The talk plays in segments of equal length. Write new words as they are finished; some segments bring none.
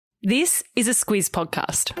This is a Squiz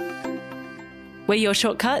podcast. We're your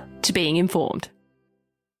shortcut to being informed.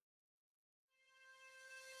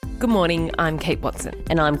 Good morning, I'm Kate Watson.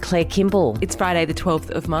 And I'm Claire Kimball. It's Friday the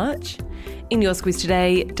 12th of March. In your Squiz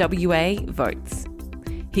today, WA votes.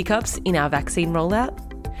 Hiccups in our vaccine rollout.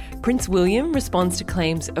 Prince William responds to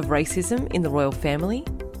claims of racism in the royal family.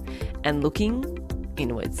 And looking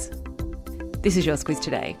inwards. This is your Squiz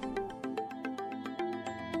today.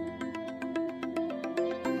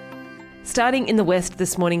 Starting in the West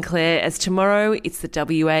this morning, Claire, as tomorrow it's the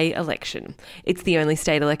WA election. It's the only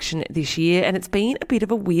state election this year, and it's been a bit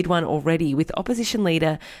of a weird one already, with opposition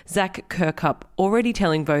leader Zac Kirkup already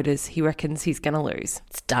telling voters he reckons he's going to lose.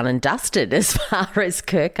 It's done and dusted as far as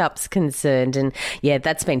Kirkup's concerned. And yeah,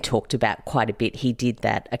 that's been talked about quite a bit. He did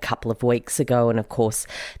that a couple of weeks ago. And of course,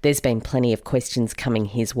 there's been plenty of questions coming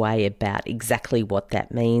his way about exactly what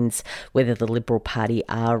that means, whether the Liberal Party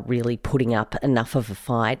are really putting up enough of a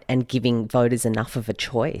fight and giving voters enough of a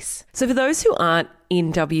choice. So for those who aren't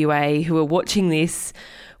in WA who are watching this,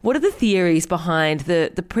 what are the theories behind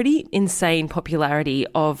the pretty insane popularity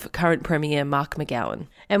of current Premier Mark McGowan?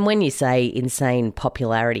 And when you say insane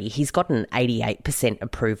popularity, he's got an 88%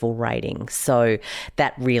 approval rating. So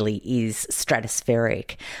that really is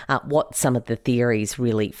stratospheric. What some of the theories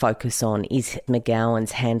really focus on is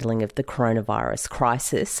McGowan's handling of the coronavirus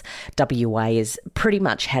crisis. WA has pretty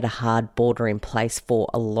much had a hard border in place for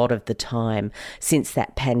a lot of the time since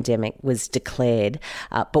that pandemic was declared.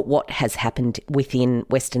 But what has happened within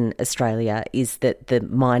Western Australia is that the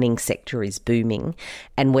mining sector is booming,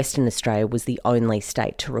 and Western Australia was the only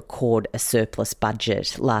state to record a surplus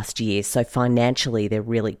budget last year. So financially, they're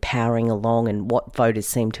really powering along, and what voters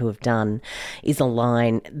seem to have done is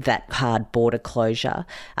align that hard border closure,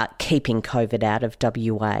 keeping COVID out of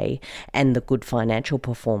WA, and the good financial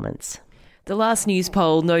performance. The last news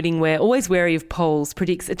poll, noting we're always wary of polls,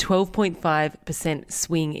 predicts a 12.5%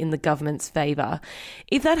 swing in the government's favour.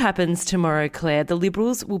 If that happens tomorrow, Claire, the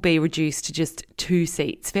Liberals will be reduced to just 2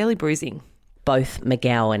 seats, fairly bruising. Both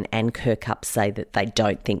McGowan and Kirkup say that they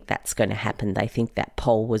don't think that's going to happen. They think that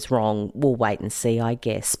poll was wrong. We'll wait and see, I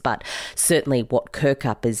guess. But certainly what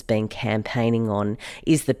Kirkup has been campaigning on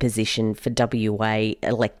is the position for WA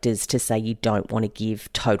electors to say you don't want to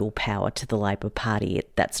give total power to the Labor Party.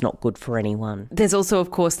 That's not good for anyone. There's also,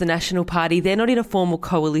 of course, the National Party. They're not in a formal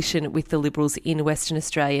coalition with the Liberals in Western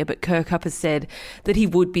Australia, but Kirkup has said that he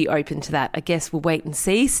would be open to that. I guess we'll wait and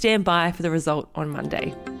see. Stand by for the result on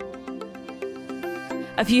Monday.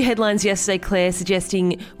 A few headlines yesterday, Claire,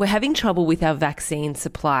 suggesting we're having trouble with our vaccine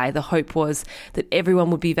supply. The hope was that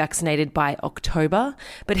everyone would be vaccinated by October,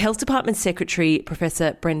 but Health Department Secretary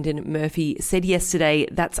Professor Brendan Murphy said yesterday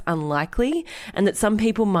that's unlikely and that some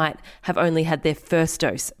people might have only had their first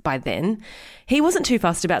dose by then. He wasn't too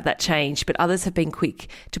fussed about that change, but others have been quick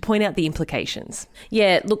to point out the implications.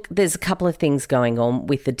 Yeah, look, there's a couple of things going on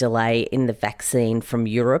with the delay in the vaccine from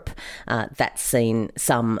Europe. That's seen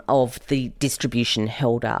some of the distribution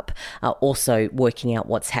held up. Also working out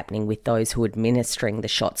what's happening with those who are administering the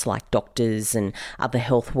shots, like doctors and other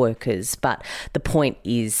health workers. But the point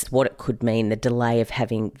is what it could mean, the delay of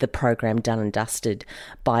having the program done and dusted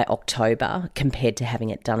by October compared to having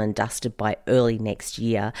it done and dusted by early next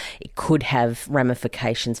year. It could have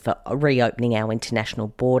ramifications for reopening our international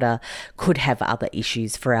border, could have other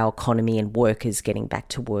issues for our economy and workers getting back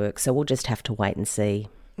to work. So we'll just have to wait and see.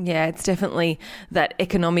 Yeah, it's definitely that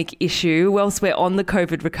economic issue. Whilst we're on the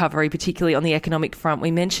COVID recovery, particularly on the economic front, we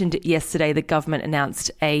mentioned yesterday the government announced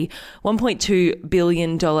a $1.2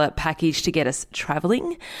 billion package to get us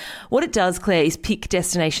travelling. What it does, Claire, is pick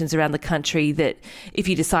destinations around the country that if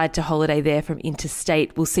you decide to holiday there from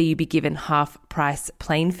interstate, will see you be given half-price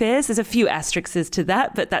plane fares. There's a few asterisks to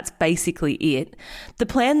that, but that's basically it. The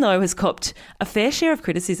plan, though, has copped a fair share of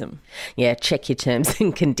criticism. Yeah, check your terms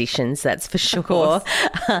and conditions, that's for sure.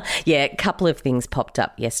 Yeah, a couple of things popped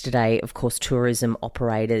up yesterday. Of course, tourism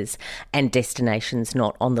operators and destinations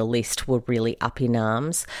not on the list were really up in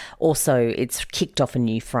arms. Also, it's kicked off a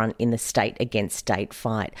new front in the state against state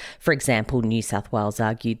fight. For example, New South Wales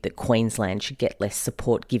argued that Queensland should get less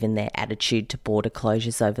support given their attitude to border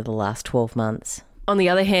closures over the last 12 months. On the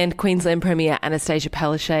other hand, Queensland Premier Anastasia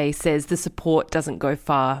Palaszczuk says the support doesn't go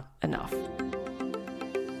far enough.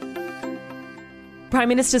 Prime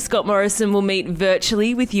Minister Scott Morrison will meet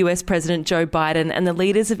virtually with US President Joe Biden and the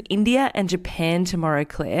leaders of India and Japan tomorrow,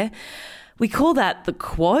 Claire. We call that the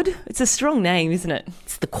Quad. It's a strong name, isn't it?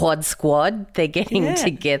 It's the Quad Squad. They're getting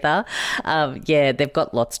together. They've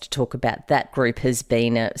got lots to talk about. That group has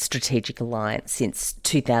been a strategic alliance since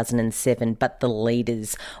 2007, but the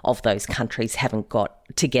leaders of those countries haven't got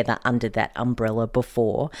together under that umbrella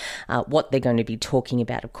before. What they're going to be talking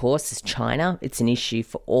about, of course, is China. It's an issue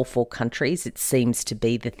for all four countries. It seems to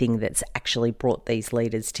be the thing that's actually brought these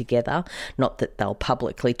leaders together. Not that they'll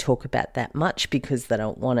publicly talk about that much because they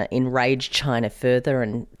don't want to enrage China further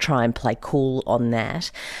and try and play cool on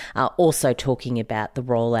that. Also talking about the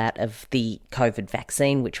rollout of the COVID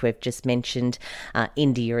vaccine, which we've just mentioned.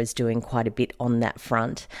 India is doing quite a bit on that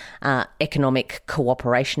front. Economic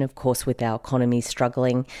cooperation, of course, with our economy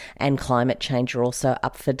struggling, and climate change are also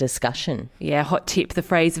up for discussion. Yeah, hot tip. The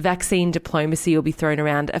phrase vaccine diplomacy will be thrown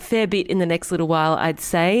around a fair bit in the next little while, I'd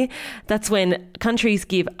say. That's when countries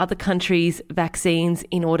give other countries vaccines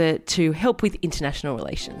in order to help with international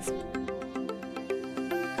relations.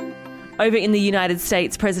 Over in the United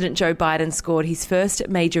States, President Joe Biden scored his first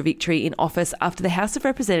major victory in office after the House of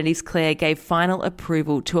Representatives, Claire, gave final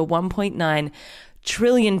approval to a $1.9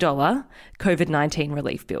 trillion COVID-19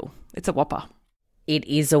 relief bill. It's a whopper. It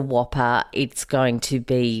is a whopper. It's going to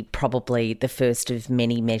be probably the first of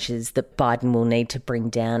many measures that Biden will need to bring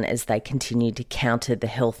down as they continue to counter the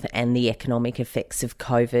health and the economic effects of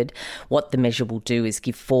COVID. What the measure will do is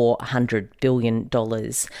give $400 billion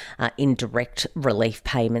in direct relief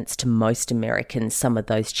payments to most Americans. Some of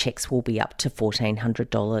those checks will be up to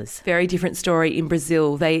 $1,400. Very different story in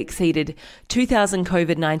Brazil. They exceeded 2,000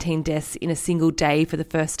 COVID-19 deaths in a single day for the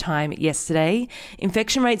first time yesterday.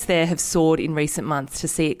 Infection rates there have soared in recent months to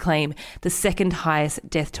see it claim the second highest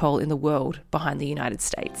death toll in the world behind the United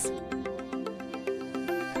States.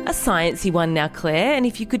 A sciencey one now, Claire, and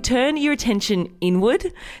if you could turn your attention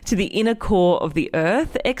inward to the inner core of the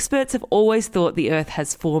Earth, experts have always thought the Earth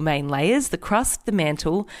has four main layers: the crust, the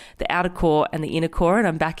mantle, the outer core and the inner core. And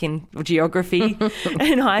I'm back in geography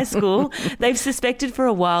in high school. They've suspected for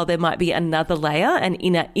a while there might be another layer, an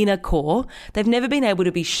inner core. They've never been able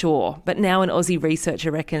to be sure, but now an Aussie researcher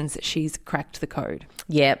reckons she's cracked the code.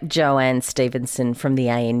 Yeah, Joanne Stevenson from the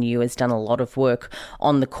ANU has done a lot of work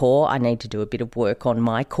on the core. I need to do a bit of work on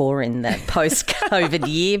my core in the post-COVID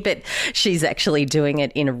year, but she's actually doing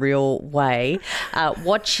it in a real way.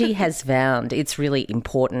 What she has found, it's really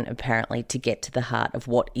important apparently to get to the heart of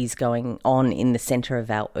what is going on in the centre of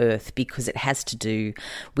our Earth, because it has to do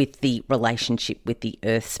with the relationship with the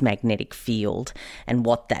Earth's magnetic field, and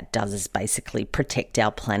what that does is basically protect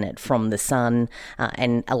our planet from the sun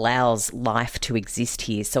and allows life to exist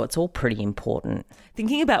here. So it's all pretty important.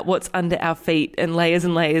 Thinking about what's under our feet and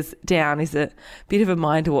layers down is a bit of a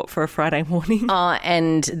mind-warp for a Friday morning.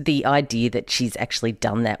 And the idea that she's actually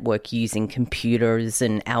done that work using computers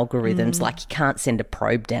and algorithms, like you can't send a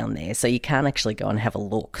probe down there, so you can't actually go and have a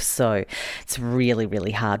look. So it's really,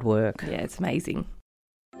 really hard work. Yeah, it's amazing.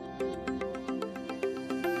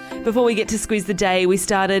 Before we get to Squiz the Day, we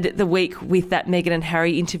started the week with that Meghan and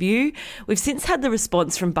Harry interview. We've since had the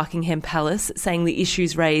response from Buckingham Palace saying the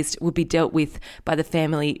issues raised would be dealt with by the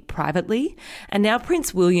family privately. And now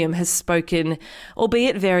Prince William has spoken,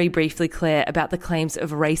 albeit very briefly, Claire, about the claims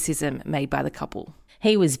of racism made by the couple.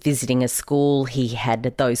 He was visiting a school. He had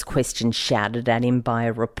those questions shouted at him by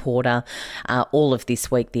a reporter. All of this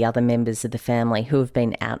week, the other members of the family who have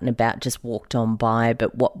been out and about just walked on by.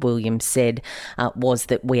 But what William said was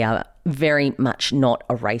that we are very much not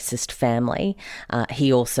a racist family.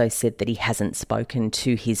 He also said that he hasn't spoken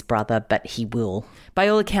to his brother, but he will. By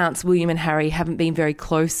all accounts, William and Harry haven't been very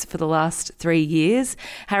close for the last 3 years.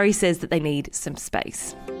 Harry says that they need some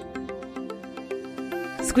space.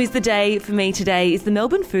 Squiz the Day for me today is the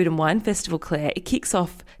Melbourne Food and Wine Festival, Claire. It kicks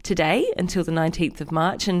off today until the 19th of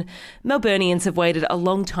March, and Melburnians have waited a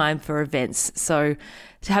long time for events, so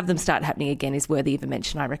to have them start happening again is worthy of a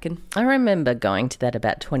mention, I reckon. I remember going to that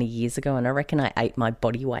about 20 years ago, and I reckon I ate my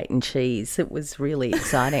body weight in cheese. It was really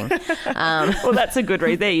exciting. Well, that's a good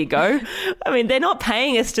read. There you go. I mean, they're not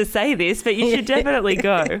paying us to say this, but you should definitely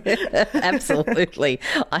go. Absolutely.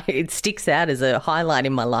 It sticks out as a highlight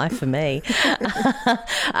in my life for me.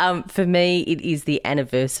 For me, it is the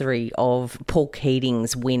anniversary of Paul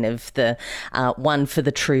Keating's win of the one for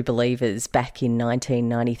the True Believers back in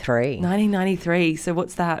 1993. 1993. So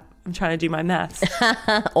what's that? I'm trying to do my maths.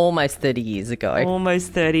 Almost 30 years ago.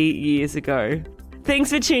 Almost 30 years ago.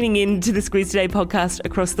 Thanks for tuning in to the Squiz Today podcast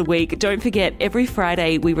across the week. Don't forget, every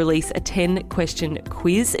Friday we release a 10-question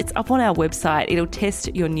quiz. It's up on our website. It'll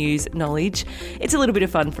test your news knowledge. It's a little bit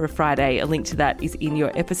of fun for a Friday. A link to that is in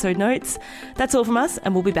your episode notes. That's all from us,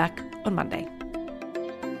 and we'll be back on Monday.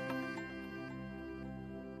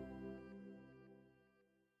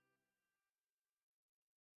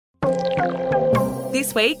 This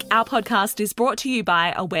This week, our podcast is brought to you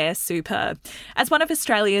by Aware Super. As one of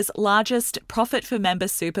Australia's largest profit-for-member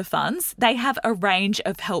super funds, they have a range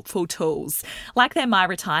of helpful tools, like their My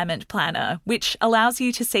Retirement Planner, which allows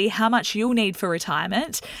you to see how much you'll need for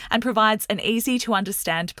retirement and provides an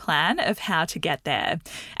easy-to-understand plan of how to get there.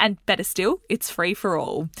 And better still, it's free for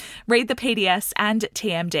all. Read the PDS and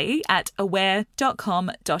TMD at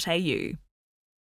aware.com.au.